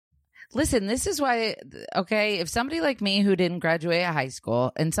Listen, this is why, okay, if somebody like me who didn't graduate high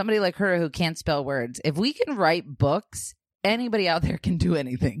school and somebody like her who can't spell words, if we can write books, anybody out there can do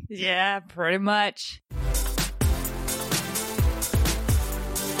anything. Yeah, pretty much.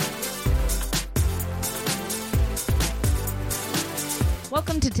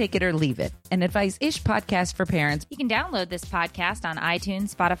 Welcome to Take It or Leave It, an advice-ish podcast for parents. You can download this podcast on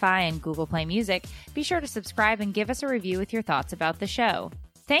iTunes, Spotify, and Google Play Music. Be sure to subscribe and give us a review with your thoughts about the show.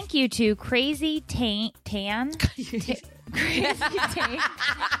 Thank you to Crazy Tan. Crazy Tan.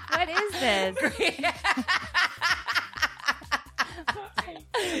 What is this?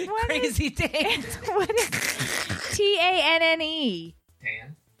 Crazy Tan. What is Tanne?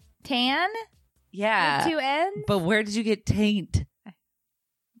 Tan? Yeah. With two N's? But where did you get taint?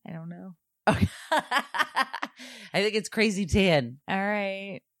 I don't know. Okay. I think it's Crazy Tan. All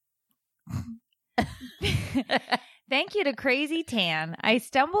right. Thank you to Crazy Tan. I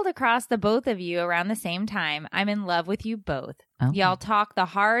stumbled across the both of you around the same time. I'm in love with you both. Oh. Y'all talk the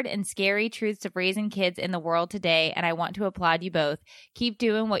hard and scary truths of raising kids in the world today, and I want to applaud you both. Keep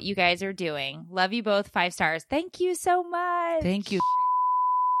doing what you guys are doing. Love you both. 5 stars. Thank you so much. Thank you.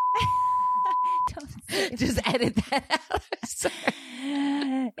 Just edit that out. Sorry.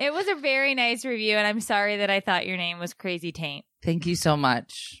 It was a very nice review, and I'm sorry that I thought your name was Crazy Taint. Thank you so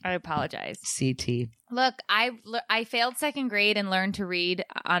much. I apologize. CT. Look, I failed second grade and learned to read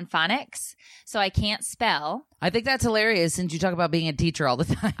on phonics, so I can't spell. I think that's hilarious since you talk about being a teacher all the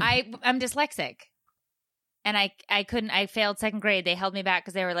time. I'm dyslexic, and I failed second grade. They held me back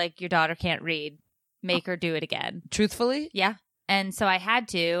because they were like, your daughter can't read. Make her do it again. Truthfully? Yeah. And so I had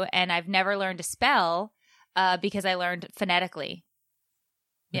to, and I've never learned to spell because I learned phonetically.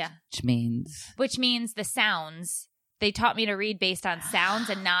 Yeah. Which means the sounds. They taught me to read based on sounds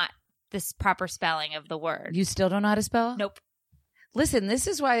and not this proper spelling of the word. You still don't know how to spell? Nope. Listen, this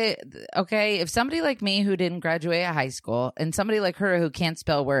is why, okay, if somebody like me who didn't graduate high school and somebody like her who can't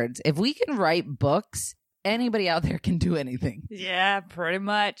spell words, if we can write books, anybody out there can do anything. Yeah, pretty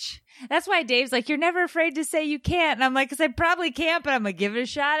much. That's why Dave's like, you're never afraid to say you can't. And I'm like, because I probably can't, but I'm going to give it a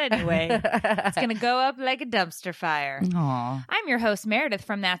shot anyway. It's going to go up like a dumpster fire. Aww. I'm your host, Meredith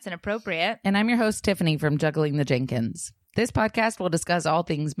from That's Inappropriate. And I'm your host, Tiffany from Juggling the Jenkins. This podcast will discuss all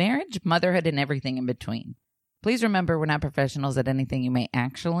things marriage, motherhood, and everything in between. Please remember, we're not professionals at anything you may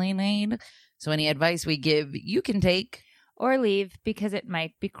actually need. So any advice we give, you can take or leave because it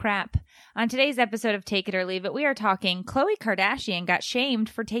might be crap. On today's episode of Take It or Leave It, we are talking Khloe Kardashian got shamed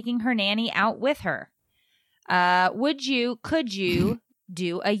for taking her nanny out with her. Could you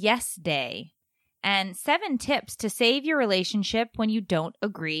do a yes day? And 7 tips to save your relationship when you don't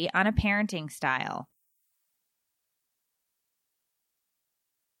agree on a parenting style.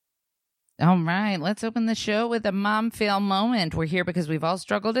 All right, let's open the show with a mom fail moment. We're here because we've all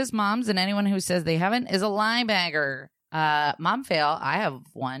struggled as moms, and anyone who says they haven't is a lie bagger. Mom fail, I have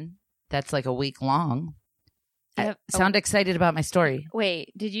one that's like a week long. Sound excited about my story.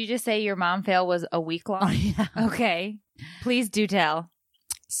 Wait, did you just say your mom fail was a week long? Oh, yeah. Okay, please do tell.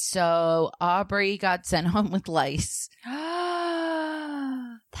 So Aubrey got sent home with lice. That's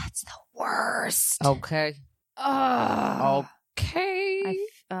the worst. Okay. Oh. Okay.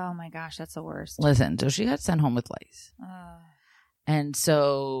 Oh my gosh, that's the worst. Listen, so she got sent home with lice. And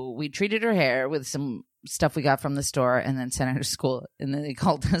so we treated her hair with some stuff we got from the store and then sent her to school. And then they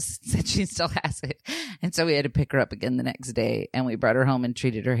called us and said she still has it. And so we had to pick her up again the next day. And we brought her home and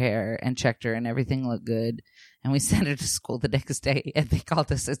treated her hair and checked her and everything looked good. And we sent her to school the next day. And they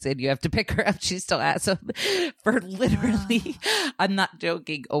called us and said, you have to pick her up. She still has them. For literally, I'm not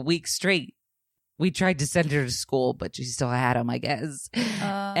joking, a week straight. We tried to send her to school, but she still had them, I guess.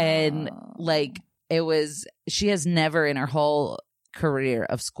 And like she has never in her whole career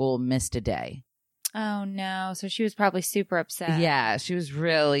of school missed a day. Oh no. So she was probably super upset. Yeah, she was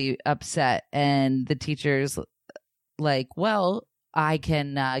really upset. And the teacher's like, well, I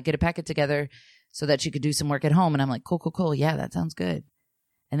can get a packet together so that she could do some work at home. And I'm like, cool. Yeah, that sounds good.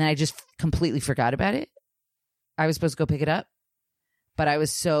 And then I just completely forgot about it. I was supposed to go pick it up. But I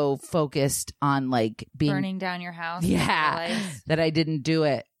was so focused on like being burning down your house. Yeah, that I didn't do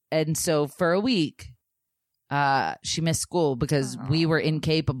it. And so for a week, she missed school because we were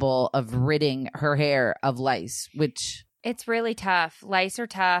incapable of ridding her hair of lice, which it's really tough. Lice are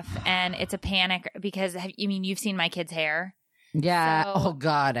tough, and it's a panic because you've seen my kid's hair. Yeah. So, oh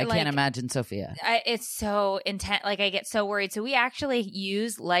God, I can't imagine Sophia. It's so intense. Like I get so worried. So we actually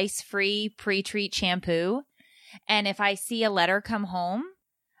use lice-free pre-treat shampoo. And if I see a letter come home,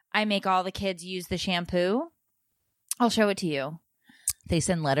 I make all the kids use the shampoo. I'll show it to you. They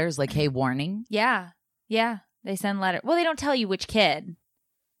send letters like, hey, warning. Yeah. They send letters. Well, they don't tell you which kid.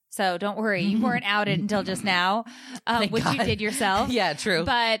 So don't worry, you weren't outed until just now, which God. you did yourself. Yeah, true.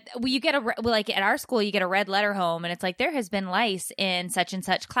 But you get like at our school, you get a red letter home, and it's like there has been lice in such and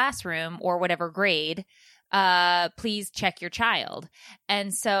such classroom or whatever grade. Please check your child.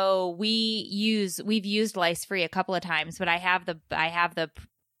 And so we've used lice free a couple of times, but I have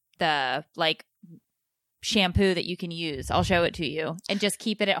the like shampoo that you can use. I'll show it to you and just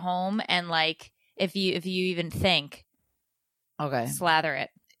keep it at home. And like if you even think, okay, slather it.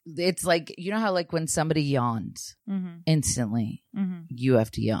 It's like, you know how like when somebody yawns instantly, you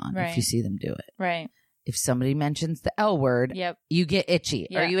have to yawn if you see them do it. Right. If somebody mentions the L word, you get itchy.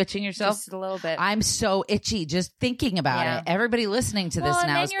 Yeah. Are you itching yourself? Just a little bit. I'm so itchy just thinking about it. Everybody listening to this now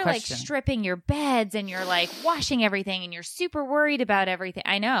and is then you're questioning. like stripping your beds and you're like washing everything and you're super worried about everything.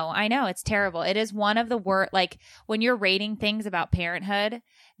 I know. It's terrible. It is one of the worst. Like when you're rating things about parenthood,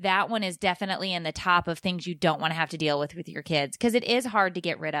 that one is definitely in the top of things you don't want to have to deal with your kids because it is hard to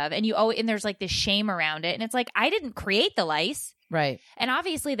get rid of. And and there's like this shame around it. And it's like, I didn't create the lice. Right. And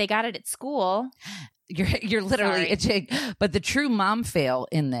obviously they got it at school. You're literally itching. But the true mom fail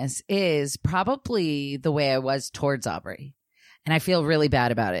in this is probably the way I was towards Aubrey. And I feel really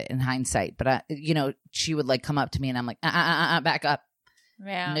bad about it in hindsight. But she would like come up to me and I'm like, back up.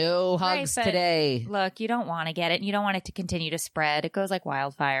 Yeah. No hugs today. Look, you don't want to get it. And you don't want it to continue to spread. It goes like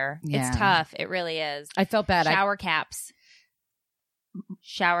wildfire. Yeah. It's tough. It really is. I felt bad. Shower caps.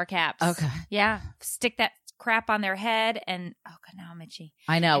 Okay. Yeah. Stick that crap on their head and God, now I'm itchy.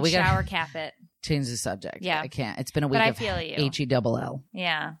 I know. And we got shower cap it. Change the subject. Yeah. I can't. It's been a week but I of feel you. HELL.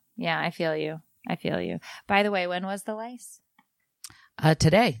 Yeah. Yeah. I feel you. By the way, when was the lice?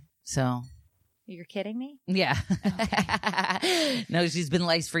 Today. So. You're kidding me? Yeah. Okay. No, she's been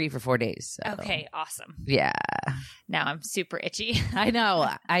lice free for 4 days. So. Okay. Awesome. Yeah. Now I'm super itchy. I know.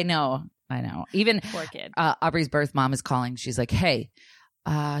 Even poor kid. Aubrey's birth mom is calling. She's like, hey,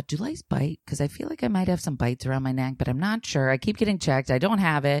 do lice bite? Because I feel like I might have some bites around my neck, but I'm not sure. I keep getting checked. I don't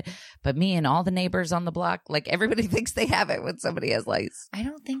have it. But me and all the neighbors on the block, like everybody thinks they have it when somebody has lice. I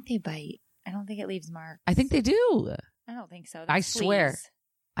don't think they bite. I don't think it leaves marks. I think they do. I don't think so. I swear.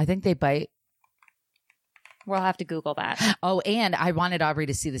 I think they bite. We'll have to Google that. Oh, and I wanted Aubrey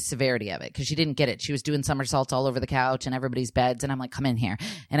to see the severity of it because she didn't get it. She was doing somersaults all over the couch and everybody's beds. And I'm like, come in here.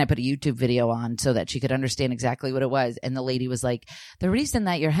 And I put a YouTube video on so that she could understand exactly what it was. And the lady was like, the reason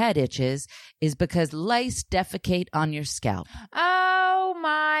that your head itches is because lice defecate on your scalp. Oh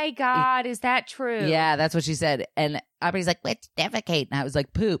my God. Is that true? Yeah, that's what she said. And Aubrey's like, what's defecate? And I was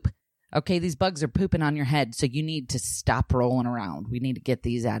like, poop. Okay, these bugs are pooping on your head. So you need to stop rolling around. We need to get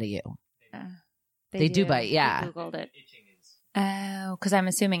these out of you. They do bite, yeah. I Googled it. Oh, because I'm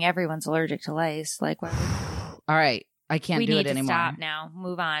assuming everyone's allergic to lice. Like, why would all right. I can't do it anymore. We need to stop now.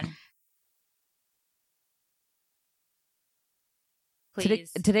 Move on.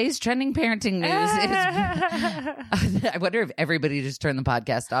 Please. Today's trending parenting news is... I wonder if everybody just turned the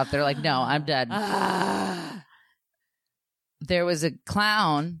podcast off. They're like, no, I'm done. There was a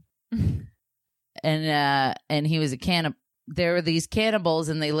clown and he was a cannibal. There were these cannibals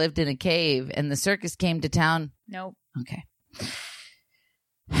and they lived in a cave and the circus came to town. Nope. Okay.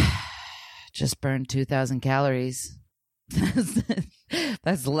 Just burned 2,000 calories.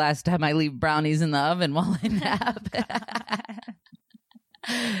 That's the last time I leave brownies in the oven while I nap. That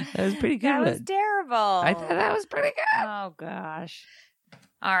was pretty good. That was terrible. I thought that was pretty good. Oh, gosh.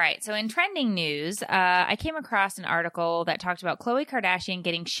 All right. So in trending news, I came across an article that talked about Khloe Kardashian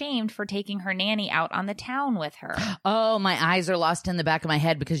getting shamed for taking her nanny out on the town with her. Oh, my eyes are lost in the back of my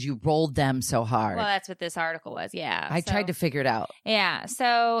head because you rolled them so hard. Well, that's what this article was. Yeah. I tried to figure it out. Yeah.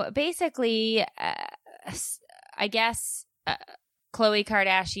 So basically, I guess Khloe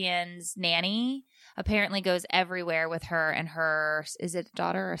Kardashian's nanny apparently goes everywhere with her and her, is it a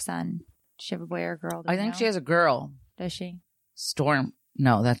daughter or a son? Does she have a boy or a girl? I think she has a girl. Does she? Storm.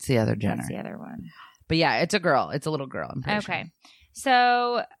 No, that's the other Jenner. That's the other one. But yeah, it's a girl. It's a little girl. I'm pretty sure.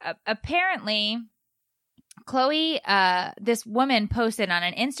 So apparently, Khloe, this woman posted on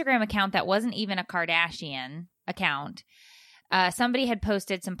an Instagram account that wasn't even a Kardashian account. Somebody had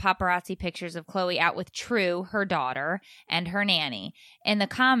posted some paparazzi pictures of Khloe out with True, her daughter, and her nanny. In the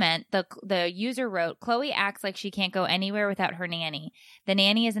comment, the user wrote, Khloe acts like she can't go anywhere without her nanny. The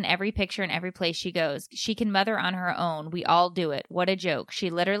nanny is in every picture and every place she goes. She can mother on her own. We all do it. What a joke. She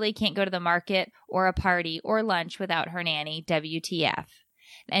literally can't go to the market or a party or lunch without her nanny. WTF.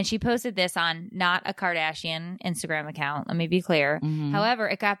 And she posted this on not a Kardashian Instagram account. Let me be clear. Mm-hmm. However,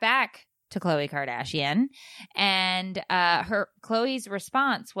 it got back to Khloe Kardashian, and Khloe's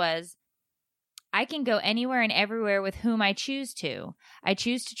response was, I can go anywhere and everywhere with whom I choose to. I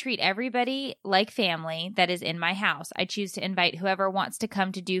choose to treat everybody like family that is in my house. I choose to invite whoever wants to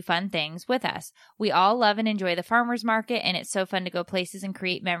come to do fun things with us. We all love and enjoy the farmers market, and it's so fun to go places and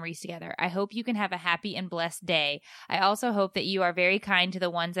create memories together. I hope you can have a happy and blessed day. I also hope that you are very kind to the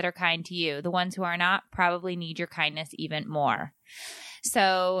ones that are kind to you. The ones who are not probably need your kindness even more.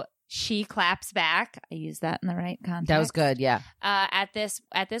 So she claps back. I used that in the right context. That was good. Yeah. At this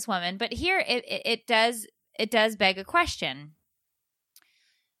woman, but here it does beg a question.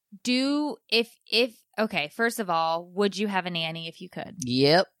 Okay, first of all, would you have a nanny if you could?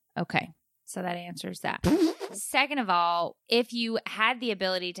 Yep. Okay, so that answers that. Second of all, if you had the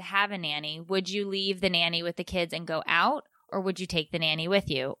ability to have a nanny, would you leave the nanny with the kids and go out, or would you take the nanny with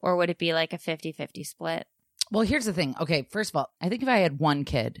you, or would it be like a 50-50 split? Well, here's the thing. Okay, first of all, I think if I had one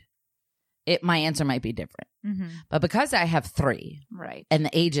kid, my answer might be different. Mm-hmm. But because I have 3, right, and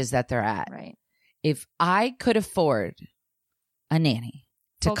the ages that they're at, right, if I could afford a nanny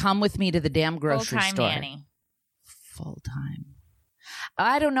to come with me to the damn grocery full-time store, nanny, full time.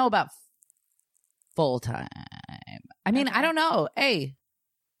 I don't know about full time. I mean, Okay. I don't know. Hey,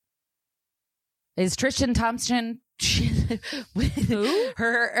 is Tristan Thompson? Who?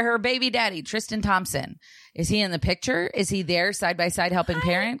 Her baby daddy, Tristan Thompson. Is he in the picture? Is he there side by side helping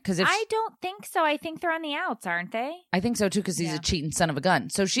parent? Because I don't think so. I think they're on the outs, aren't they? I think so too, because he's Yeah. a cheating son of a gun.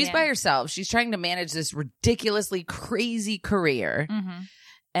 So she's Yeah. by herself. She's trying to manage this ridiculously crazy career Mm-hmm.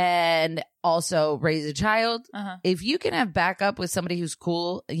 and also raise a child. Uh-huh. If you can have backup with somebody who's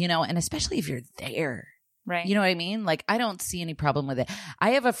cool, and especially if you're there. Right. You know what I mean? Like, I don't see any problem with it.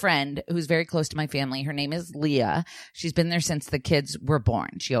 I have a friend who's very close to my family. Her name is Leah. She's been there since the kids were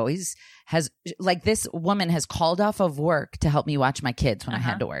born. She always has, like, this woman has called off of work to help me watch my kids when I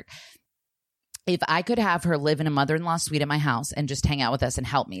had to work. If I could have her live in a mother-in-law suite at my house and just hang out with us and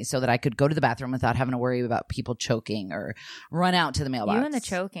help me so that I could go to the bathroom without having to worry about people choking or run out to the mailbox. You and the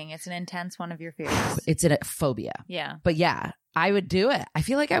choking. It's an intense one of your fears. It's a phobia. Yeah. But yeah, I would do it. I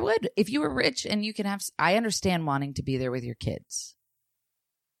feel like I would. If you were rich and you can have, I understand wanting to be there with your kids.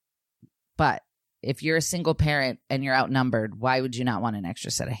 But if you're a single parent and you're outnumbered, why would you not want an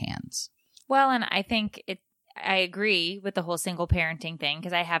extra set of hands? Well, and I think I agree with the whole single parenting thing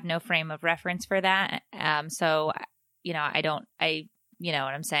because I have no frame of reference for that. So, you know what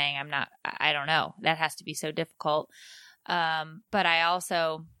I'm saying? I don't know. That has to be so difficult. But I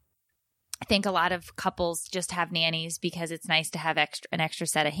also think a lot of couples just have nannies because it's nice to have an extra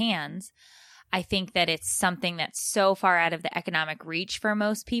set of hands. I think that it's something that's so far out of the economic reach for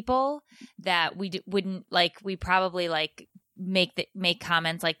most people that we probably make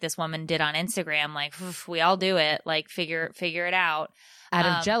comments like this woman did on Instagram, like we all do it, like figure it out. Out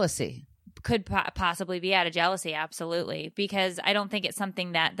of jealousy. Could possibly be out of jealousy, absolutely, because I don't think it's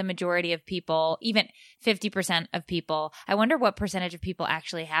something that the majority of people, even 50% of people, I wonder what percentage of people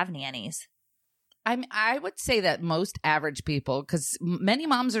actually have nannies. I would say that most average people, because many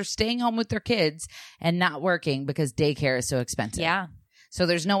moms are staying home with their kids and not working because daycare is so expensive. Yeah. So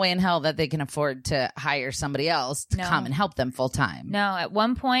there's no way in hell that they can afford to hire somebody else to come and help them full time. No, at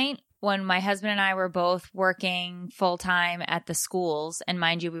one point when my husband and I were both working full time at the schools, and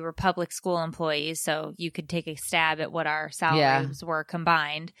mind you, we were public school employees, so you could take a stab at what our salaries were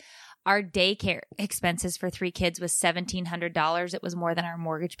combined. Our daycare expenses for 3 kids was $1,700. It was more than our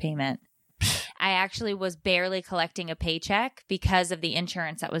mortgage payment. I actually was barely collecting a paycheck because of the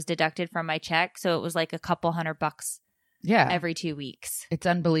insurance that was deducted from my check. So it was like a couple $100 every 2 weeks. It's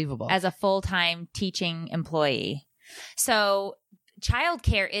unbelievable. As a full-time teaching employee. So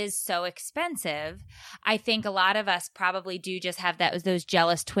childcare is so expensive. I think a lot of us probably do just have those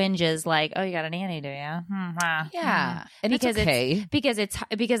jealous twinges like, oh, you got a nanny, do you? Yeah. And because it's okay. Because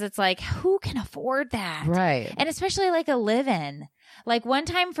it's like, who can afford that? Right. And especially like a live-in. Like one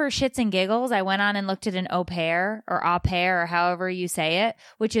time for shits and giggles, I went on and looked at an au pair or however you say it,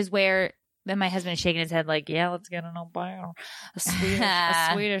 which is where then my husband is shaking his head like, yeah, let's get an au pair,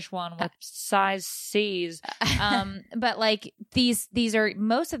 a Swedish one with size C's. But like these are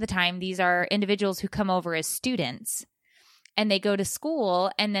most of the time, these are individuals who come over as students and they go to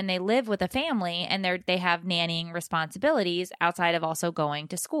school and then they live with a family and they have nannying responsibilities outside of also going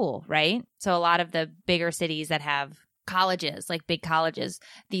to school. Right. So a lot of the bigger cities that have colleges, like big colleges,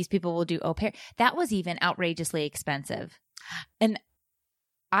 these people will do au pair. That was even outrageously expensive. And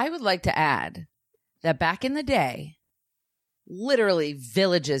I would like to add that back in the day, literally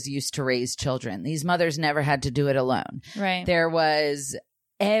villages used to raise children. These mothers never had to do it alone. Right. There was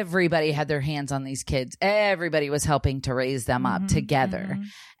everybody had their hands on these kids. Everybody was helping to raise them up together.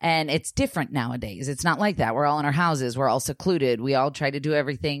 And it's different nowadays. It's not like that. We're all in our houses. We're all secluded. We all try to do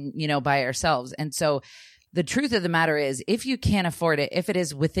everything, by ourselves. And so the truth of the matter is, if you can't afford it, if it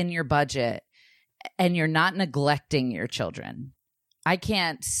is within your budget and you're not neglecting your children, I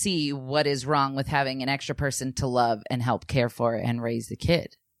can't see what is wrong with having an extra person to love and help care for and raise the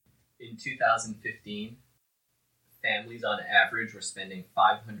kid. In 2015, families on average were spending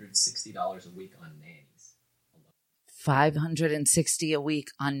 $560 a week on nannies. $560 a week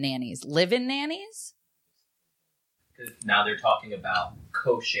on nannies. Live-in nannies? Now they're talking about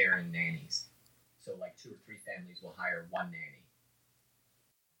co-sharing nannies. So like 2 or 3 families will hire one nanny.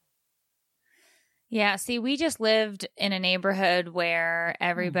 Yeah, see, we just lived in a neighborhood where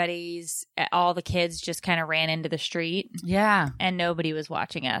all the kids just kind of ran into the street. Yeah. And nobody was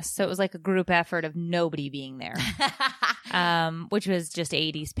watching us. So it was like a group effort of nobody being there, which was just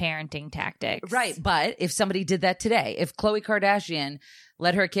 80s parenting tactics. Right. But if somebody did that today, if Khloe Kardashian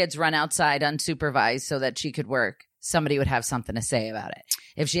let her kids run outside unsupervised so that she could work, somebody would have something to say about it.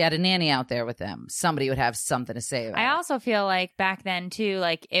 If she had a nanny out there with them, somebody would have something to say about it. I also feel like back then too,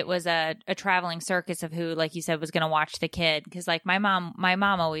 like it was a traveling circus of who, like you said, was going to watch the kid. Because like my mom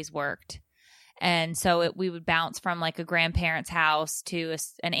always worked. And so we would bounce from like a grandparent's house to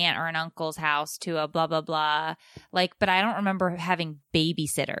an aunt or an uncle's house to a blah, blah, blah. Like, but I don't remember having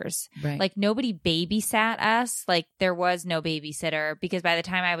babysitters. Right. Like nobody babysat us. Like there was no babysitter because by the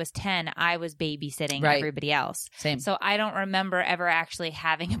time I was 10, I was babysitting everybody else. Same. So I don't remember ever actually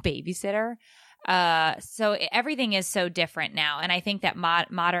having a babysitter. So everything is so different now. And I think that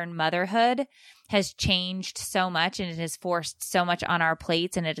modern motherhood has changed so much, and it has forced so much on our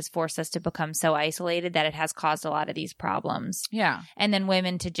plates, and it has forced us to become so isolated that it has caused a lot of these problems. Yeah. And then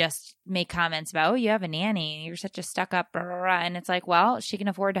women to just make comments about, oh, you have a nanny, you're such a stuck up, blah, blah, blah. And it's like, well, she can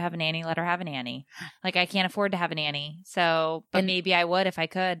afford to have a nanny, let her have a nanny. Like I can't afford to have a nanny. So, but maybe I would if I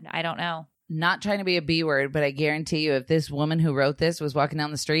could. I don't know. Not trying to be a B word, but I guarantee you if this woman who wrote this was walking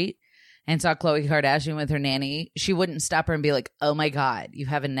down the street and saw Khloe Kardashian with her nanny, she wouldn't stop her and be like, oh my God, you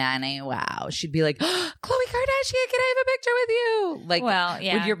have a nanny? Wow. She'd be like, oh, Khloe Kardashian, can I have a picture with you? Like, well,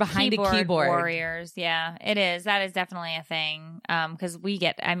 yeah, when you're behind a keyboard. Warriors. Yeah, it is. That is definitely a thing. Because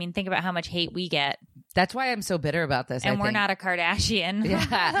think about how much hate we get. That's why I'm so bitter about this. And we're not a Kardashian.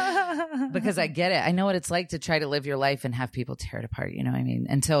 Yeah. Because I get it. I know what it's like to try to live your life and have people tear it apart. You know what I mean?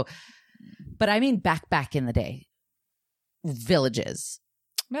 And so, but I mean, back in the day, villages.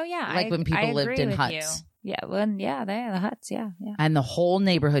 No, yeah. Like when people lived in huts. You. Yeah, the huts, yeah. And the whole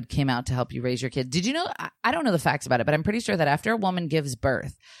neighborhood came out to help you raise your kid. Did you know, I don't know the facts about it, but I'm pretty sure that after a woman gives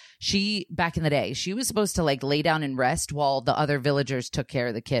birth, back in the day, she was supposed to like lay down and rest while the other villagers took care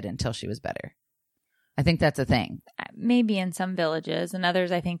of the kid until she was better. I think that's a thing. Maybe in some villages. And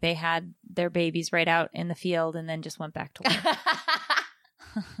others, I think they had their babies right out in the field and then just went back to work.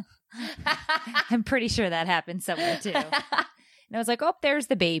 I'm pretty sure that happened somewhere too. And I was like, oh, there's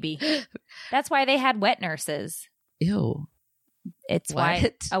the baby. That's why they had wet nurses. Ew. It's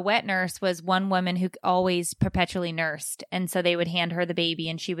why a wet nurse was one woman who always perpetually nursed. And so they would hand her the baby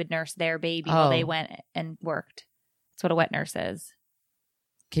and she would nurse their baby while they went and worked. That's what a wet nurse is.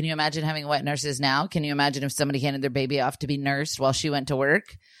 Can you imagine having wet nurses now? Can you imagine if somebody handed their baby off to be nursed while she went to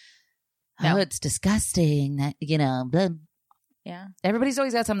work? No. Oh, it's disgusting. Blah. Yeah. Everybody's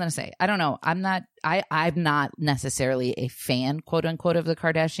always got something to say. I don't know. I'm not necessarily a fan, quote unquote, of the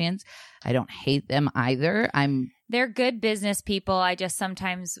Kardashians. I don't hate them either. They're good business people. I just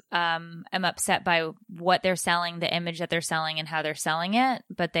sometimes am upset by what they're selling, the image that they're selling and how they're selling it.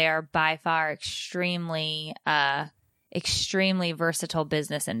 But they are by far extremely versatile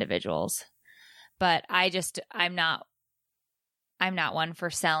business individuals. But I'm not one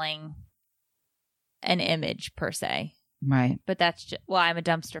for selling an image per se. Right. But that's just, I'm a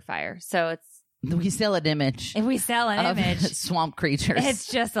dumpster fire. So we sell an image. If we sell an image, swamp creatures. It's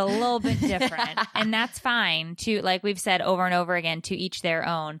just a little bit different. And that's fine too. Like we've said over and over again, to each their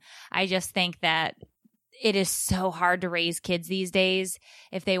own. I just think that it is so hard to raise kids these days.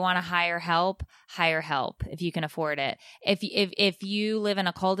 If they want to hire help if you can afford it. If you live in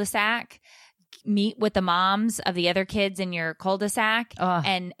a cul-de-sac, meet with the moms of the other kids in your cul-de-sac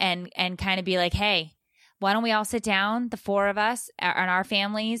and kind of be like, hey, why don't we all sit down, the 4 of us and our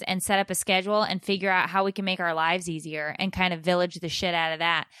families, and set up a schedule and figure out how we can make our lives easier and kind of village the shit out of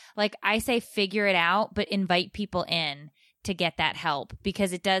that. Like I say, figure it out, but invite people in to get that help,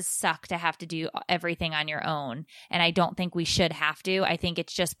 because it does suck to have to do everything on your own. And I don't think we should have to. I think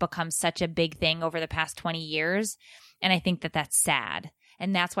it's just become such a big thing over the past 20 years. And I think that that's sad.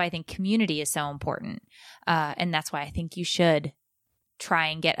 And that's why I think community is so important. And that's why I think you should try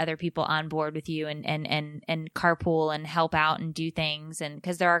and get other people on board with you and carpool and help out and do things. And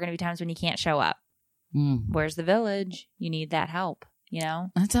because there are going to be times when you can't show up. Where's the village? You need that help, you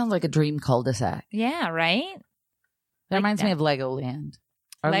know? That sounds like a dream cul-de-sac. Yeah, right? That reminds me of Legoland.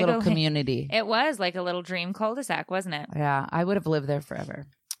 Our little community. It was like a little dream cul-de-sac, wasn't it? Yeah, I would have lived there forever.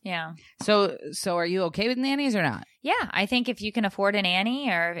 Yeah. So are you okay with nannies or not? Yeah, I think if you can afford a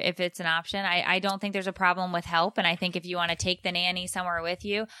nanny or if it's an option, I don't think there's a problem with help. And I think if you want to take the nanny somewhere with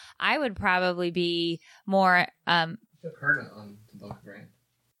you, I would probably be more Took her on the dog brand.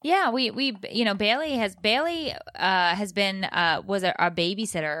 Yeah, we Bailey has been was a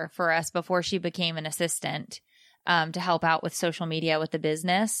babysitter for us before she became an assistant to help out with social media with the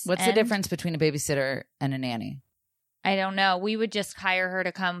business. What's the difference between a babysitter and a nanny? I don't know. We would just hire her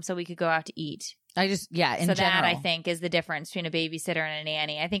to come so we could go out to eat. In general. That I think is the difference between a babysitter and a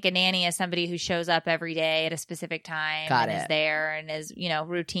nanny. I think a nanny is somebody who shows up every day at a specific time is there and is,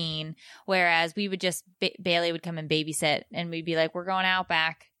 routine. Whereas we would just, Bailey would come and babysit and we'd be like, we're going out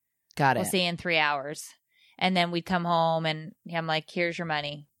back. We'll see you in 3 hours. And then we'd come home and I'm like, here's your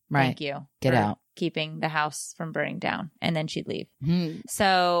money. Right. Thank you. Get out. Keeping the house from burning down. And then she'd leave. Mm-hmm.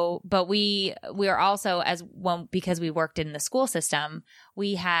 So, but we are also, because we worked in the school system,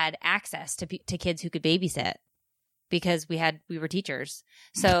 we had access to kids who could babysit because we were teachers.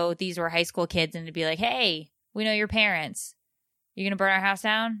 So these were high school kids and it'd be like, hey, we know your parents. You're going to burn our house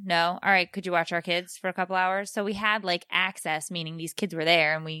down? No. All right. Could you watch our kids for a couple hours? So we had like access, meaning these kids were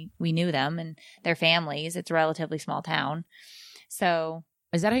there and we knew them and their families. It's a relatively small town. So.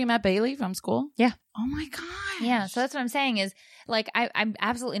 Is that how you met Bailey from school? Yeah. Oh my gosh. Yeah. So that's what I'm saying is like, I'm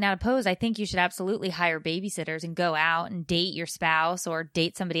absolutely not opposed. I think you should absolutely hire babysitters and go out and date your spouse or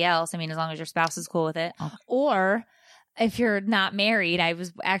date somebody else. I mean, as long as your spouse is cool with it. Okay. Or if you're not married, I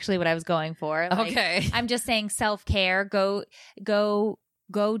was actually what I was going for. Like, okay. I'm just saying self-care, go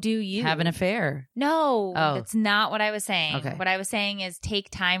do you. Have an affair. No, that's not what I was saying. Okay. What I was saying is take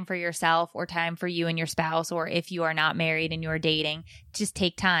time for yourself or time for you and your spouse, or if you are not married and you're dating, just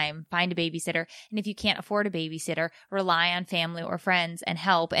take time, find a babysitter. And if you can't afford a babysitter, rely on family or friends and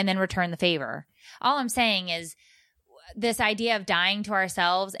help and then return the favor. All I'm saying is this idea of dying to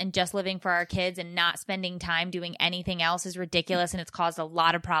ourselves and just living for our kids and not spending time doing anything else is ridiculous. And it's caused a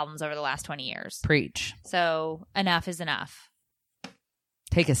lot of problems over the last 20 years. Preach. So enough is enough.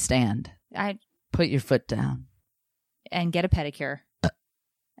 Take a stand. Put your foot down. And get a pedicure.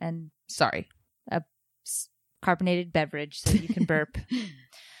 And sorry. A carbonated beverage so you can burp.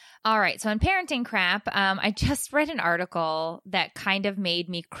 All right. So in parenting crap, I just read an article that kind of made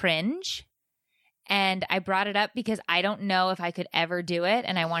me cringe. And I brought it up because I don't know if I could ever do it.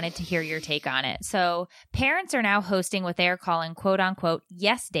 And I wanted to hear your take on it. So parents are now hosting what they are calling quote unquote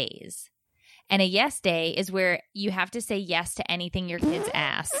yes days. And a yes day is where you have to say yes to anything your kids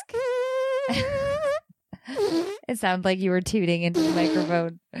ask. It sounds like you were tooting into the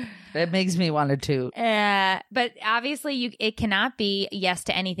microphone. It makes me want to toot. But obviously it cannot be yes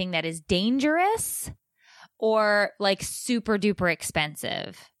to anything that is dangerous or like super duper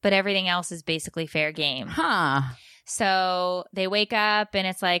expensive. But everything else is basically fair game. Huh. So they wake up and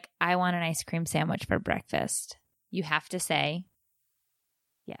it's like, I want an ice cream sandwich for breakfast. You have to say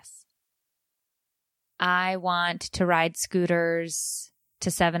yes. I want to ride scooters to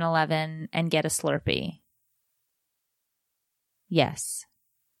 7-Eleven and get a Slurpee. Yes.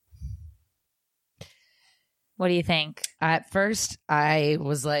 What do you think? At first, I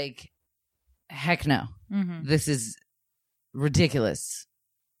was like, heck no. Mm-hmm. This is ridiculous.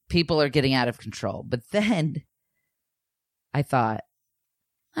 People are getting out of control. But then I thought,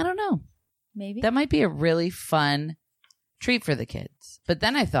 I don't know. Maybe. That might be a really fun treat for the kids. But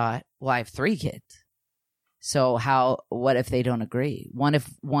then I thought, well, I have 3 kids. So what if they don't agree? What if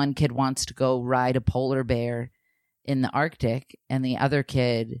one kid wants to go ride a polar bear in the Arctic and the other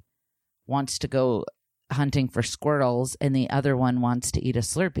kid wants to go hunting for squirrels and the other one wants to eat a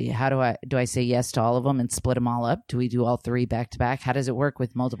Slurpee? How do I say yes to all of them and split them all up? Do we do all 3 back to back? How does it work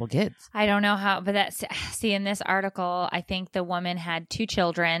with multiple kids? I don't know how, but in this article, I think the woman had 2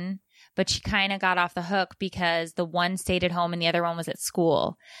 children. But she kind of got off the hook because the one stayed at home and the other one was at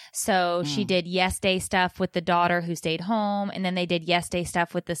school. So she did yes day stuff with the daughter who stayed home. And then they did yes day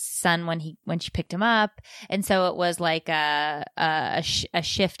stuff with the son when she picked him up. And so it was like a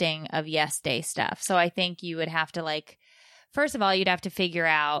shifting of yes day stuff. So I think you would have to first of all, you'd have to figure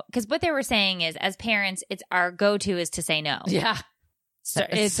out, because what they were saying is as parents, it's our go-to is to say no. Yeah. So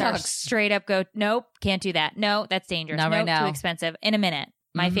it's our straight up go, nope, can't do that. No, that's dangerous. Not right now. Too expensive. In a minute.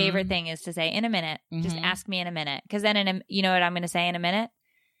 My favorite thing is to say in a minute. Just ask me in a minute. Because then you know what I'm going to say in a minute?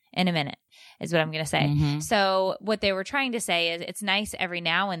 in a minute is what I'm going to say. Mhm. So what they were trying to say is it's nice every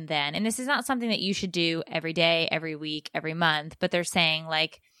now and then. And this is not something that you should do every day, every week, every month, but they're saying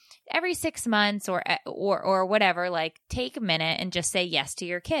like every 6 months or whatever, like take a minute and just say yes to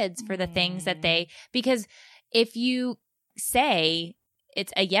your kids for the things that because if you say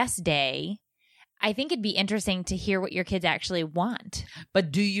it's a yes day, I think it'd be interesting to hear what your kids actually want.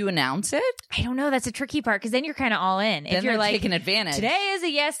 But do you announce it? I don't know. That's a tricky part because then you're kind of all in. Then If you're they're like, taking advantage. today is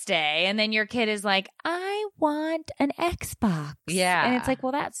a yes day, and then your kid is like, I want an Xbox. Yeah. And it's like,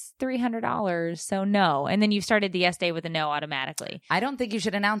 well, that's $300, so no. And then you started the yes day with a no automatically. I don't think you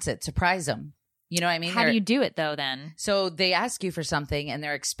should announce it. Surprise them. You know what I mean? How do you do it though then? So they ask you for something and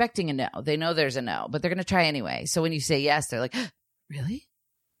they're expecting a no. They know there's a no, but they're going to try anyway. So when you say yes, they're like, really?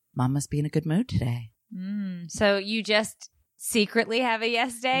 Mom must be in a good mood today. So you just secretly have a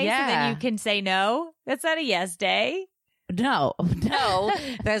yes day? Yeah. So then you can say no? That's not a yes day. No,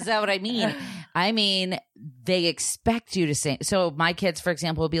 that's not what I mean. I mean, they expect you to say. So my kids, for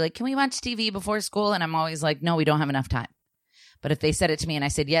example, will be like, can we watch TV before school? And I'm always like, no, we don't have enough time. But if they said it to me and I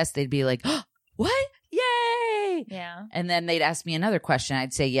said yes, they'd be like, oh, what? Yay. Yeah. And then they'd ask me another question.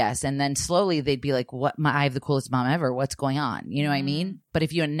 I'd say yes. And then slowly they'd be like, I have the coolest mom ever. What's going on? You know what I mean? But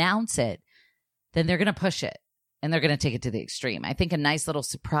if you announce it, then they're going to push it and they're going to take it to the extreme. I think a nice little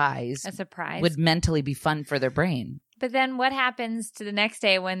surprise would mentally be fun for their brain. But then what happens to the next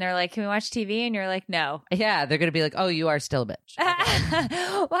day when they're like, can we watch TV? And you're like, no. Yeah, they're going to be like, oh, you are still a bitch. Okay.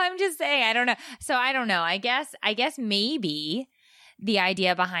 Well, I'm just saying, I don't know. So I don't know. I guess maybe the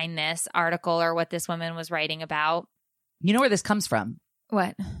idea behind this article or what this woman was writing about. You know where this comes from?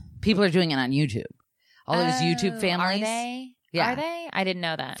 What? People are doing it on YouTube. All those YouTube families. Are they? Yeah. Are they? I didn't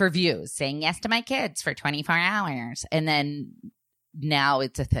know that. For views, saying yes to my kids for 24 hours. And then now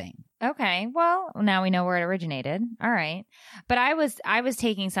it's a thing. Okay. Well, now we know where it originated. All right. But I was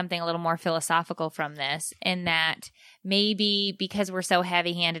taking something a little more philosophical from this in that maybe because we're so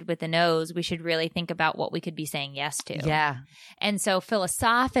heavy-handed with the no's, we should really think about what we could be saying yes to. Yeah. And so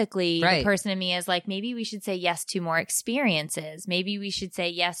philosophically, Right. the person in me is like, maybe we should say yes to more experiences. Maybe we should say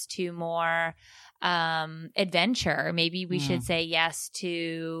yes to more adventure. Maybe we should say yes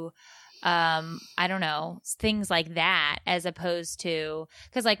to I don't know, things like that, as opposed to,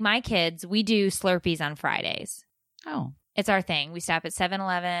 because like my kids, we do Slurpees on Fridays. Oh, It's our thing. We stop at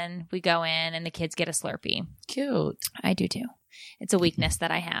 7-Eleven, we go in, and the kids get a Slurpee. cute. I do too. It's a weakness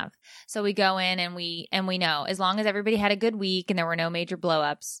that I have. So we go in and we know, as long as everybody had a good week and there were no major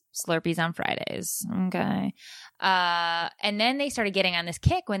blow-ups, Slurpees on Fridays. Okay. And then they started getting on this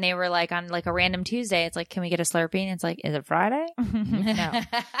kick when they were like on like a random Tuesday. It's like, can we get a Slurpee? And it's like, is it Friday? No.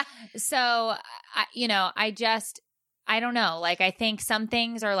 So, I don't know. Like, I think some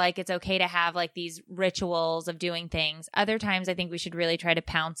things are like, it's okay to have like these rituals of doing things. Other times I think we should really try to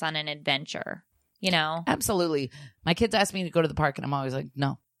pounce on an adventure, you know? Absolutely. My kids ask me to go to the park and I'm always like,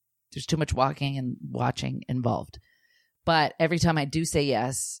 no, there's too much walking and watching involved. But every time I do say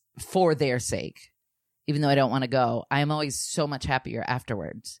yes for their sake, even though I don't want to go, I am always so much happier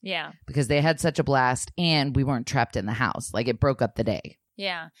afterwards. Yeah. Because they had such a blast and we weren't trapped in the house. Like it broke up the day.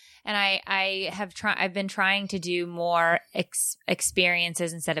 Yeah. And I've been trying to do more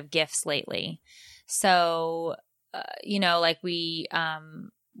experiences instead of gifts lately. So, like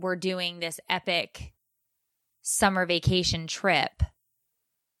we're doing this epic summer vacation trip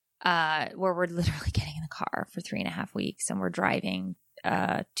where we're literally getting in the car for 3.5 weeks and we're driving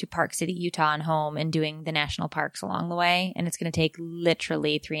to Park City, Utah and home and doing the national parks along the way. And it's going to take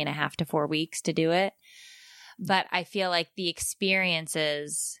literally 3.5 to 4 weeks to do it. But I feel like the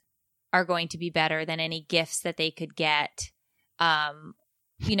experiences are going to be better than any gifts that they could get.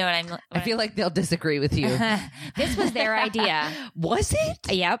 You know what I feel like they'll disagree with you. This was their idea. Was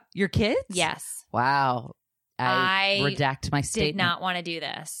it? Yep. Your kids? Yes. Wow. I redact my statement. Did not want to do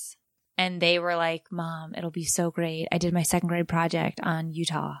this. And they were like, Mom, it'll be so great. I did my 2nd grade project on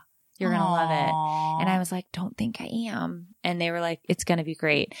Utah. You're going to love it. And I was like, don't think I am. And they were like, it's going to be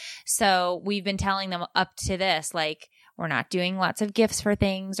great. So we've been telling them up to this, like, we're not doing lots of gifts for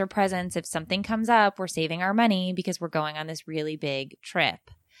things or presents. If something comes up, we're saving our money because we're going on this really big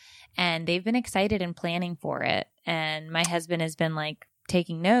trip. And they've been excited and planning for it. And my husband has been like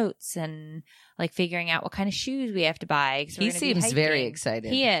taking notes and like figuring out what kind of shoes we have to buy. He seems very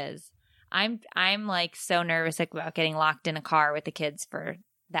excited. He is. I'm like so nervous about getting locked in a car with the kids for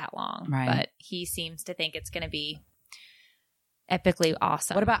that long. Right. But he seems to think it's going to be epically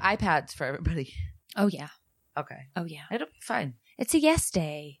awesome. What about iPads for everybody? Oh, yeah. Okay. Oh, yeah. It'll be fine. It's a yes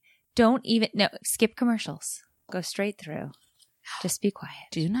day. Skip commercials. Go straight through. Just be quiet.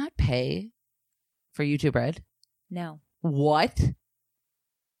 Do you not pay for YouTube Red? No. What?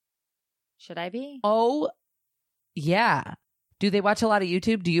 Should I be? Oh, yeah. Do they watch a lot of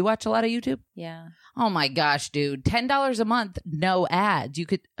YouTube? Do you watch a lot of YouTube? Yeah. Oh my gosh, dude. $10 a month, no ads. You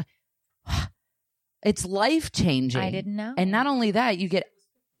could, it's life changing. I didn't know. And not only that, you get,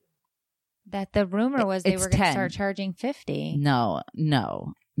 that the rumor was they It's were going to 10. start charging $50. no.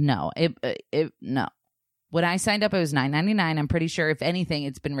 When I signed up, it was $9.99. I'm pretty sure, if anything,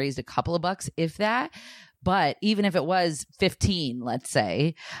 it's been raised a couple of bucks, if that. But even if it was 15, let's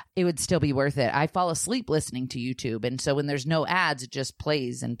say, it would still be worth it. I fall asleep listening to YouTube. And so when there's no ads, it just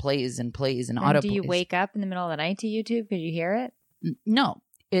plays and plays and plays and auto. Do you wake up in the middle of the night to YouTube because you hear it? No,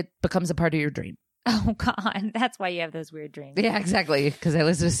 it becomes a part of your dream. Oh, God. That's why you have those weird dreams. Yeah, exactly. Because I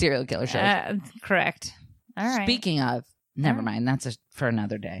listen to serial killer shows. Correct. All right. Speaking of, never mind. That's for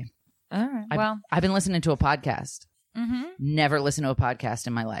another day. All right. I've been listening to a podcast. Mm-hmm. Never listened to a podcast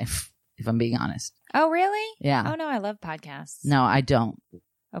in my life, if I'm being honest. Oh, really? Yeah. Oh, no, I love podcasts. No, I don't.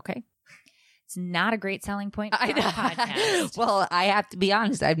 Okay. It's not a great selling point for a know. podcast. Well, I have to be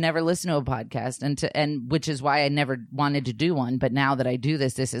honest. I've never listened to a podcast, and which is why I never wanted to do one. But now that I do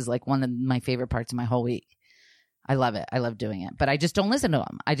this is like one of my favorite parts of my whole week. I love it. I love doing it. But I just don't listen to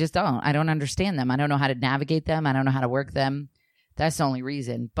them. I just don't. I don't understand them. I don't know how to navigate them. I don't know how to work them. That's the only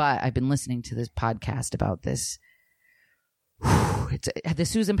reason. But I've been listening to this podcast about this. It's the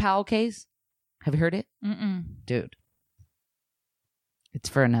Susan Powell case. Have you heard it? Mm-mm. Dude. It's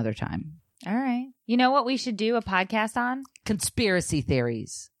for another time. All right. You know what we should do a podcast on? Conspiracy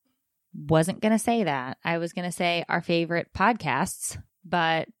theories. Wasn't going to say that. I was going to say our favorite podcasts,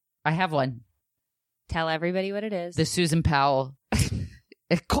 but I have one. tell everybody what it is. The Susan Powell.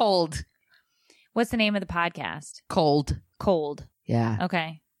 Cold. What's the name of the podcast? Cold. Cold. Yeah.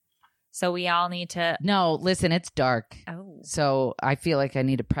 Okay. So we all need to. No, listen, it's dark. Oh. So I feel like I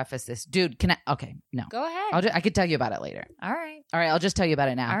need to preface this. Dude, can I? Okay, no. Go ahead. I could tell you about it later. All right. All right, I'll just tell you about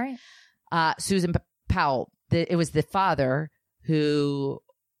it now. All right. Susan Powell. It was the father who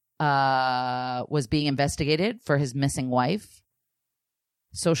was being investigated for his missing wife.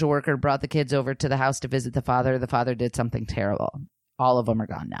 Social worker brought the kids over to the house to visit the father. The father did something terrible. All of them are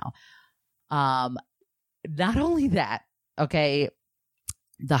gone now. Not only that, okay,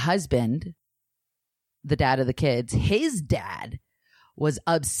 the husband, the dad of the kids, his dad was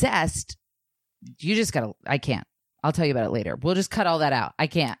obsessed. You just gotta, I can't. I'll tell you about it later. We'll just cut all that out. I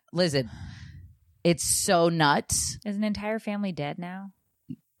can't. Listen, it's so nuts. Is an entire family dead now?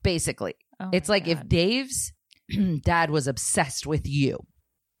 Basically. Oh It's my like if God. Dave's dad was obsessed with you,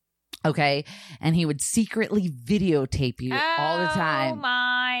 okay, and he would secretly videotape you all the time. Oh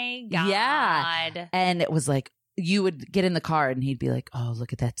my God. Yeah. And it was like, you would get in the car and he'd be like, oh,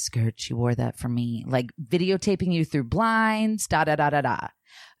 look at that skirt. She wore that for me. Like videotaping you through blinds, da-da-da-da-da.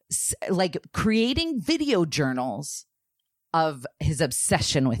 Like creating video journals of his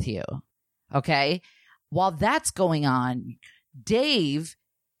obsession with you. Okay. While that's going on, Dave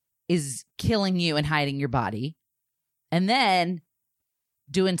is killing you and hiding your body. And then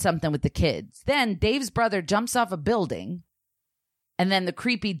doing something with the kids. Then Dave's brother jumps off a building. And then the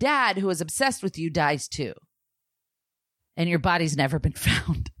creepy dad who was obsessed with you dies too. And your body's never been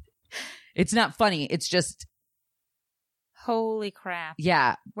found. It's not funny. It's just, Holy crap.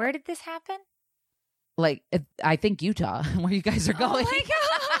 yeah, Where did this happen? like, I think Utah, where you guys are going. Oh my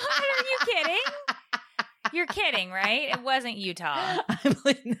God. Are you kidding? You're kidding, right? It wasn't Utah. I'm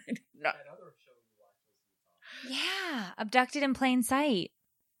like, no. Yeah. Abducted in plain sight.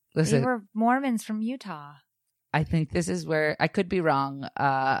 Listen, They were Mormons from Utah. I think this is where, I could be wrong.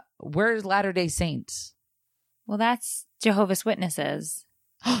 We're Latter-day Saints. Well, that's Jehovah's Witnesses.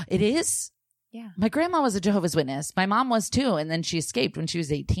 It is? Yeah. My grandma was a Jehovah's Witness. My mom was too, and then she escaped when she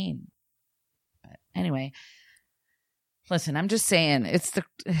was 18. But anyway, listen, I'm just saying,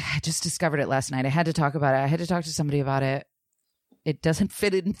 I just discovered it last night. I had to talk about it. I had to talk to somebody about it. It doesn't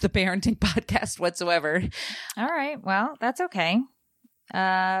fit into the parenting podcast whatsoever. All right. Well, that's okay.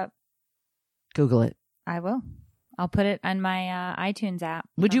 Google it. I will. I'll put it on my iTunes app.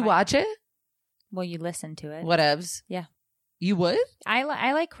 Would On you my- watch it? Well, you listen to it. Whatevs. Yeah. You would? I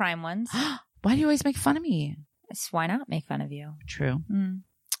like crime ones. Why do you always make fun of me? Why not make fun of you? True.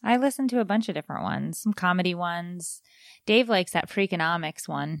 I listen to a bunch of different ones, some comedy ones. Dave likes that Freakonomics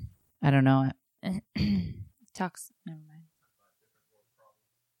one. I don't know it. Talks. Never mind.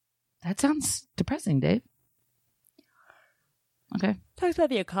 That sounds depressing, Dave. Okay. Talks about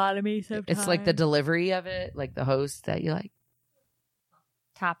the economy sometimes. It's like the delivery of it, like the host that you like.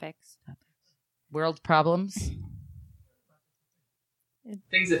 topics. World problems.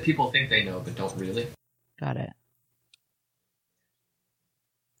 Things that people think they know but don't really. Got it.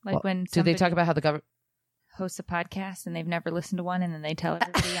 Like Well, when do they somebody- talk about how the government? hosts a podcast and they've never listened to one, and then they tell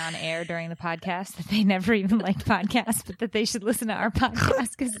everybody on air during the podcast that they never even liked podcasts, but that they should listen to our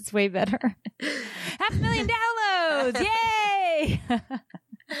podcast because it's way better. 500,000 downloads! Yay!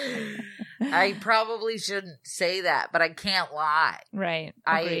 I probably shouldn't say that, but I can't lie. Right.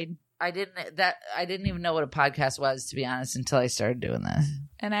 Agreed. I didn't even know what a podcast was, to be honest, until I started doing this.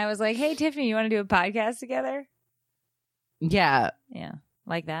 And I was like, hey, Tiffany, you want to do a podcast together? Yeah. Yeah.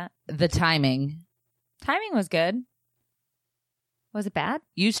 Like that. The timing. Timing was good. Was it bad?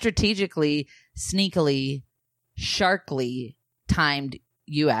 You strategically, sneakily, sharkly timed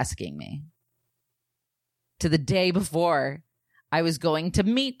you asking me to the day before I was going to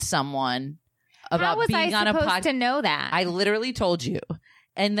meet someone about being on a podcast. How was I supposed to know that? I literally told you.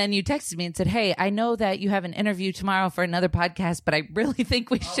 And then you texted me and said, hey, I know that you have an interview tomorrow for another podcast, but I really think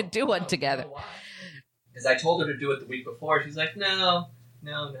we should do one together. Because I told her to do it the week before. She's like, no.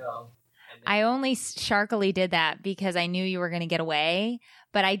 I only sharkily did that because I knew you were going to get away,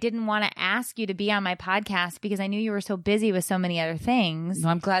 but I didn't want to ask you to be on my podcast because I knew you were so busy with so many other things. No,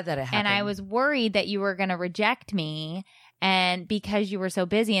 I'm glad that it happened. And I was worried that you were going to reject me, and because you were so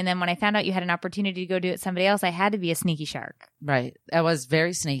busy. And then when I found out you had an opportunity to go do it with somebody else, I had to be a sneaky shark. Right. I was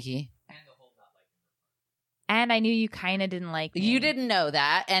very sneaky. And I knew you kind of didn't like me. You didn't know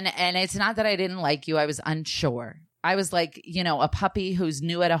that. And it's not that I didn't like you. I was unsure. I was like, a puppy who's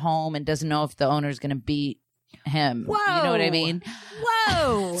new at a home and doesn't know if the owner's going to beat him. Whoa. You know what I mean?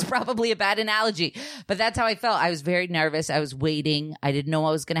 Whoa. It's probably a bad analogy, but that's how I felt. I was very nervous. I was waiting. I didn't know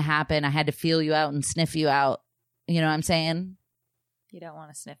what was going to happen. I had to feel you out and sniff you out. You know what I'm saying? You don't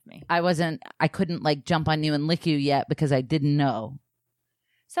want to sniff me. I couldn't like jump on you and lick you yet because I didn't know.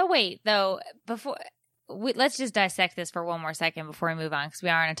 So wait, though, let's just dissect this for one more second before we move on, because we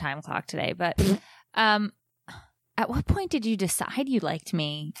are on a time clock today. But at what point did you decide you liked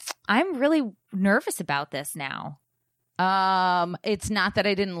me? I'm really nervous about this now. It's not that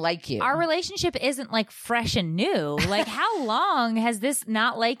I didn't like you. Our relationship isn't like fresh and new. Like, how long has this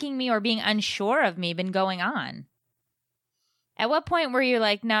not liking me or being unsure of me been going on? At what point were you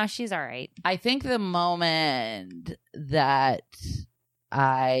like, no, she's all right? I think the moment that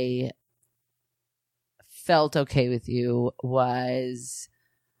I felt okay with you was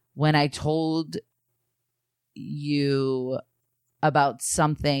when I told you about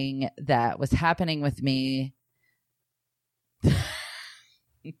something that was happening with me.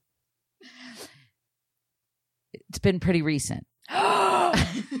 It's been pretty recent.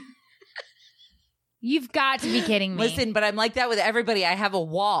 You've got to be kidding me. Listen, but I'm like that with everybody. I have a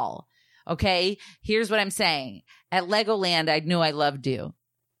wall. Okay? Here's what I'm saying. At Legoland, I knew I loved you.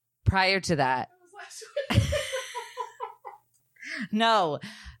 Prior to that. No,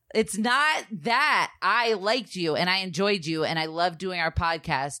 it's not that. I liked you and I enjoyed you and I loved doing our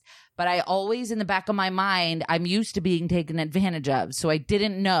podcast. But I always, in the back of my mind, I'm used to being taken advantage of. So I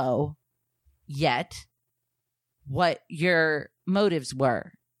didn't know yet what your motives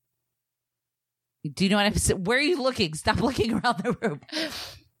were. Do you know what I'm saying? Where are you looking? Stop looking around the room.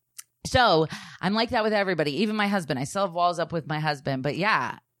 So I'm like that with everybody, even my husband. I still have walls up with my husband. But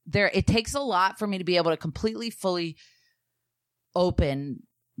yeah, it takes a lot for me to be able to completely, fully open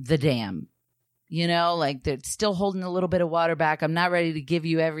the dam. Like they're still holding a little bit of water back. I'm not ready to give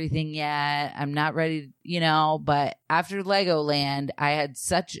you everything yet. I'm not ready, but after Legoland, I had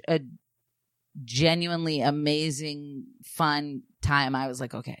such a genuinely amazing, fun time. I was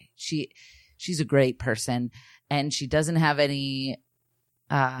like, okay, she's a great person and she doesn't have any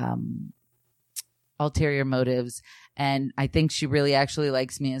ulterior motives. And I think she really actually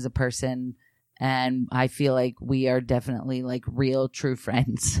likes me as a person. And I feel like we are definitely like real, true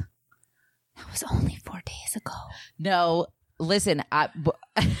friends. That was only 4 days ago. No, listen,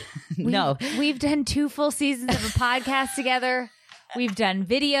 no. We've done 2 full seasons of a podcast together. We've done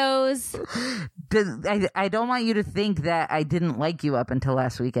videos. I don't want you to think that I didn't like you up until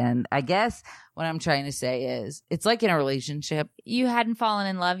last weekend. I guess what I'm trying to say is it's like in a relationship. You hadn't fallen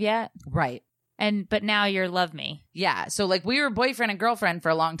in love yet? Right. But now you're love me. Yeah. So like we were boyfriend and girlfriend for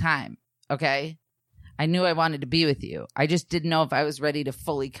a long time. Okay. I knew I wanted to be with you. I just didn't know if I was ready to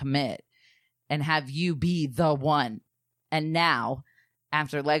fully commit and have you be the one. And now,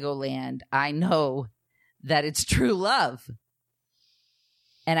 after Legoland, I know that it's true love.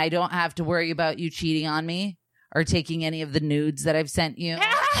 And I don't have to worry about you cheating on me or taking any of the nudes that I've sent you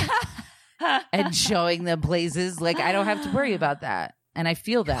and showing them places. Like, I don't have to worry about that. And I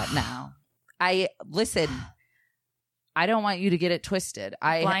feel that now. Listen, I don't want you to get it twisted.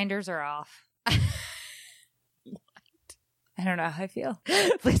 Blinders are off. I don't know how I feel.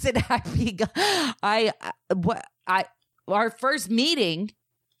 Listen, our first meeting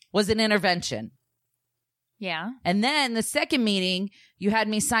was an intervention. Yeah. And then the second meeting, you had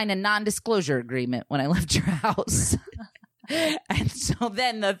me sign a non-disclosure agreement when I left your house. And so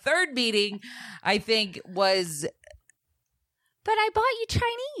then the third meeting, I think, was... But I bought you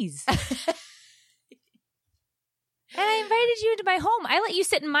Chinese. And I invited you into my home. I let you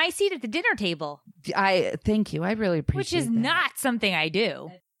sit in my seat at the dinner table. Thank you. I really appreciate Which is that. not something I do.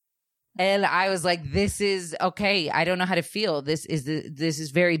 And I was like, this is okay. I don't know how to feel. This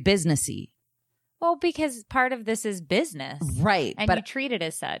is very businessy. Well, because part of this is business. Right. And but you treat it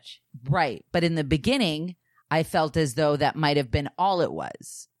as such. Right. But in the beginning, I felt as though that might have been all it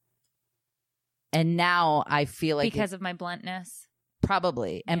was. And now I feel like because of my bluntness.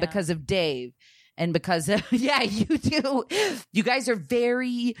 Probably. And Yeah. because of Dave. And because of, yeah, you do. You guys are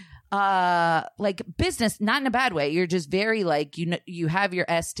very like business, not in a bad way. You're just very like, you have your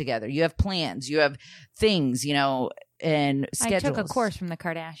S together. You have plans. You have things, and schedules. I took a course from the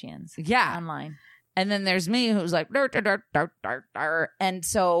Kardashians. Yeah. Online. And then there's me who's like, dar, dar, dar, dar, dar, dar. And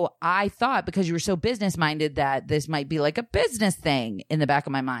so I thought, because you were so business minded, that this might be like a business thing in the back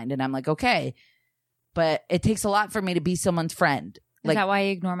of my mind. And I'm like, okay, but it takes a lot for me to be someone's friend. Is that why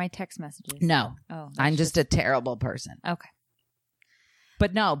you ignore my text messages? No. Oh, I'm just a terrible person. Okay.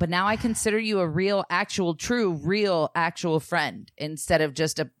 But now I consider you a real, actual friend instead of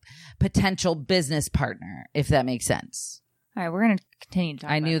just a potential business partner, if that makes sense. All right, we're going to continue to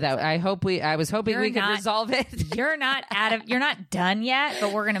talk I about knew this. that. I was hoping we could resolve it. You're not done yet,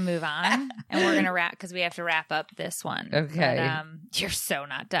 but we're going to move on and we're going to wrap because we have to wrap up this one. Okay. But, you're so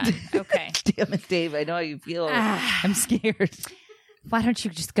not done. Okay. Damn it, Dave. I know how you feel. I'm scared. Why don't you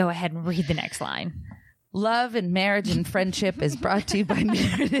just go ahead and read the next line? Love and marriage and friendship is brought to you by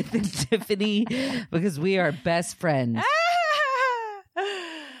Meredith and Tiffany because we are best friends.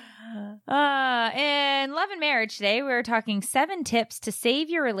 In Love and Marriage today, we're talking 7 tips to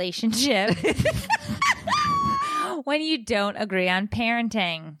save your relationship when you don't agree on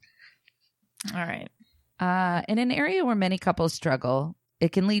parenting. All right. In an area where many couples struggle,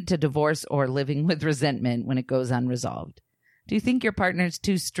 it can lead to divorce or living with resentment when it goes unresolved. Do you think your partner's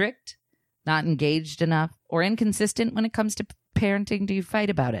too strict, not engaged enough, or inconsistent when it comes to parenting? Do you fight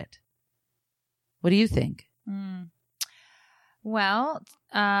about it? What do you think? Well,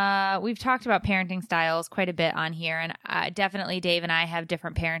 we've talked about parenting styles quite a bit on here, and definitely Dave and I have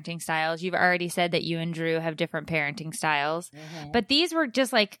different parenting styles. You've already said that you and Drew have different parenting styles, but these were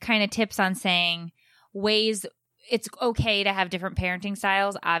just like kind of tips on saying ways it's okay to have different parenting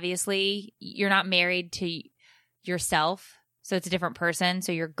styles. Obviously, you're not married to yourself, so it's a different person,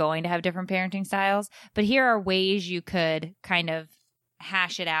 so you're going to have different parenting styles. But here are ways you could kind of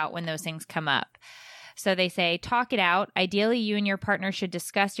hash it out when those things come up. So they say, talk it out. Ideally, you and your partner should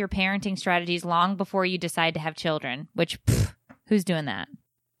discuss your parenting strategies long before you decide to have children, which, who's doing that?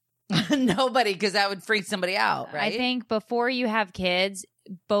 Nobody, because that would freak somebody out, right? I think before you have kids,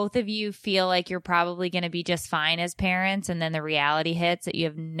 both of you feel like you're probably going to be just fine as parents, and then the reality hits that you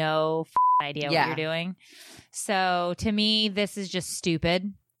have no idea what you're doing. So to me, this is just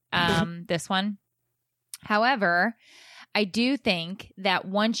stupid, this one. However, I do think that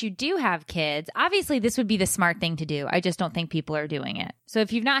once you do have kids, obviously this would be the smart thing to do. I just don't think people are doing it. So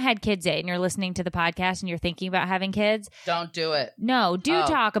if you've not had kids yet and you're listening to the podcast and you're thinking about having kids, don't do it. No,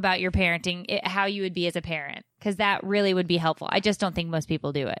 talk about your parenting, how you would be as a parent, because that really would be helpful. I just don't think most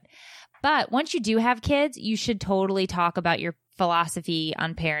people do it. But once you do have kids, you should totally talk about your philosophy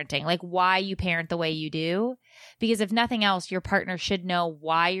on parenting, like why you parent the way you do. Because if nothing else, your partner should know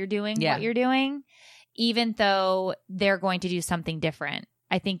why you're doing what you're doing, even though they're going to do something different.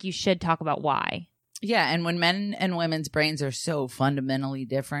 I think you should talk about why. Yeah, and when men and women's brains are so fundamentally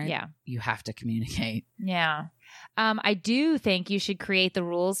different, you have to communicate. Yeah. I do think you should create the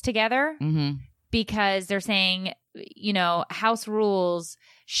rules together because they're saying, house rules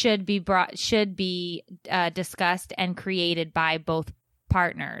should be discussed and created by both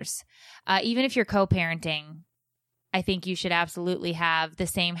partners. Even if you're co-parenting, I think you should absolutely have the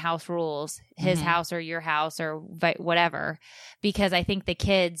same house rules, his house or your house or whatever, because I think the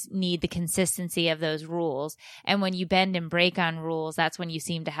kids need the consistency of those rules. And when you bend and break on rules, that's when you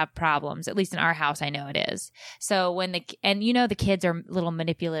seem to have problems. At least in our house, I know it is. So the kids are little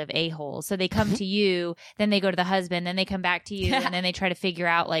manipulative a-holes. So they come to you, then they go to the husband, then they come back to you, and then they try to figure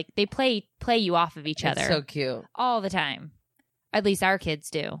out, like, they play you off of each other. It's so cute. All the time. At least our kids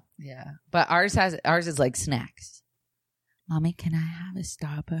do. Yeah. But ours is like snacks. Mommy, can I have a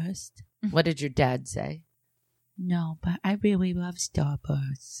Starburst? What did your dad say? No, but I really love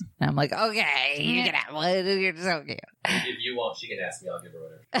Starburst. And I'm like, okay, you can have one. You're so cute. If you want, she can ask me. I'll give her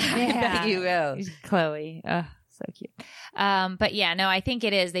whatever. I bet you will. Chloe. So cute. But yeah, no, I think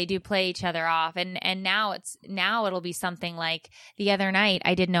it is. They do play each other off. And now it'll be something like the other night,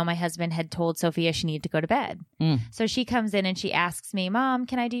 I didn't know my husband had told Sophia she needed to go to bed. So she comes in and she asks me, Mom,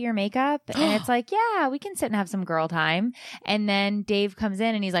 can I do your makeup? And it's like, yeah, we can sit and have some girl time. And then Dave comes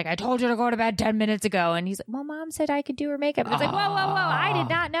in and he's like, I told you to go to bed 10 minutes ago. And he's like, well, Mom said I could do her makeup. And it's like, whoa. I did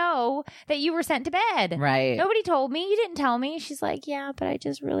not know that you were sent to bed. Right. Nobody told me. You didn't tell me. She's like, yeah, but I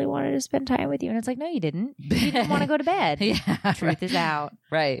just really wanted to spend time with you. And it's like, no, you didn't. You didn't want to go to bed. Yeah. Truth is out.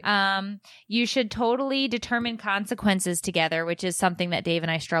 Right. You should totally determine consequences together, which is something that Dave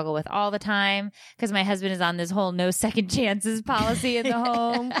and I struggle with all the time because my husband is on this whole no second chances policy in the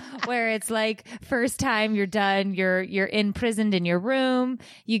home where it's like first time you're done, you're imprisoned in your room.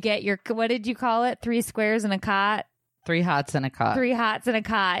 You get your, what did you call it? 3 squares and a cot. 3 hots and a cot. 3 hots and a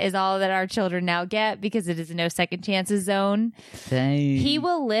cot is all that our children now get because it is a no second chances zone. Dang. He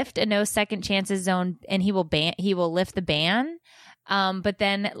will lift a no second chances zone and he will lift the ban. But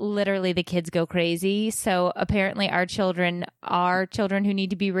then literally the kids go crazy. So apparently our children are children who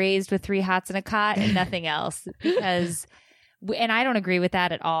need to be raised with 3 hots and a cot and nothing else because and I don't agree with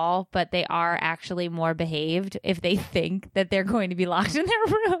that at all, but they are actually more behaved if they think that they're going to be locked in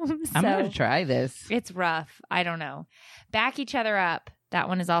their rooms. I'm going to try this. It's rough. I don't know. Back each other up. That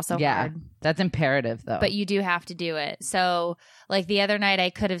one is also hard. That's imperative, though. But you do have to do it. So, like the other night, I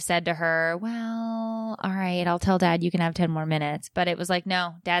could have said to her, well, all right, I'll tell Dad you can have 10 more minutes. But it was like,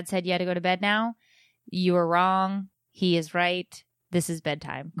 no, Dad said you had to go to bed now. You were wrong. He is right. This is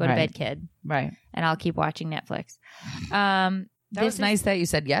bedtime. Go to bed, kid. Right. And I'll keep watching Netflix. That was nice that you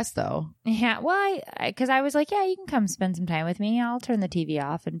said yes, though. Yeah. Well, because I was like, yeah, you can come spend some time with me. I'll turn the TV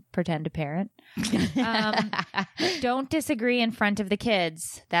off and pretend to parent. Don't disagree in front of the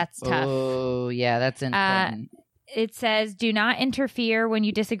kids. That's tough. Oh, yeah, that's important. It says, do not interfere when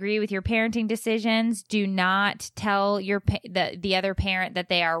you disagree with your parenting decisions. Do not tell the other parent that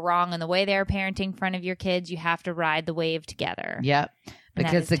they are wrong in the way they are parenting in front of your kids. You have to ride the wave together. Yep.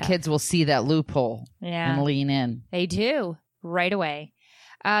 Because the kids will see that loophole and lean in. They do. Right away.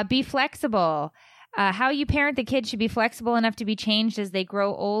 Be flexible. How you parent the kids should be flexible enough to be changed as they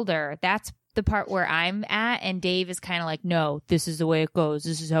grow older. That's the part where I'm at. And Dave is kind of like, no, this is the way it goes.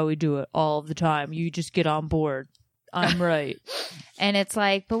 This is how we do it all the time. You just get on board. I'm right. And it's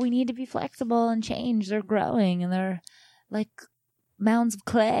like, but we need to be flexible and change. They're growing and they're like mounds of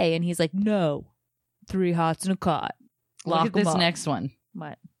clay. And he's like, no, 3 hots and a cot. Look at this next one.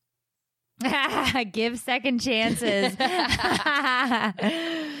 What? Give second chances.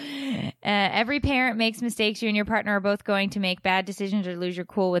 Every parent makes mistakes. You and your partner are both going to make bad decisions or lose your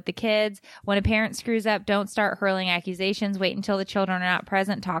cool with the kids. When a parent screws up, don't start hurling accusations. Wait until the children are not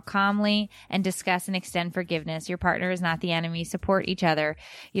present. Talk calmly and discuss and extend forgiveness. Your partner is not the enemy. Support each other.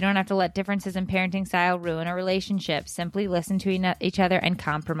 You don't have to let differences in parenting style ruin a relationship. Simply listen to each other and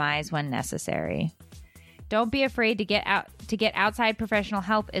compromise when necessary. Don't be afraid to get outside professional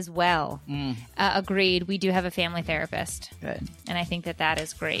help as well. Agreed. We do have a family therapist. Good. And I think that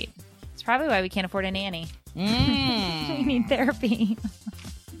is great. It's probably why we can't afford a nanny. We need therapy.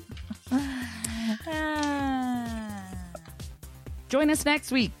 Join us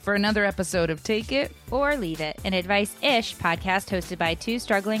next week for another episode of Take It or Leave It, an advice-ish podcast hosted by 2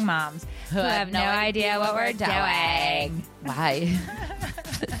 struggling moms who have no idea what we're doing. Bye.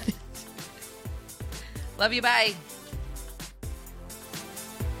 Love you. Bye.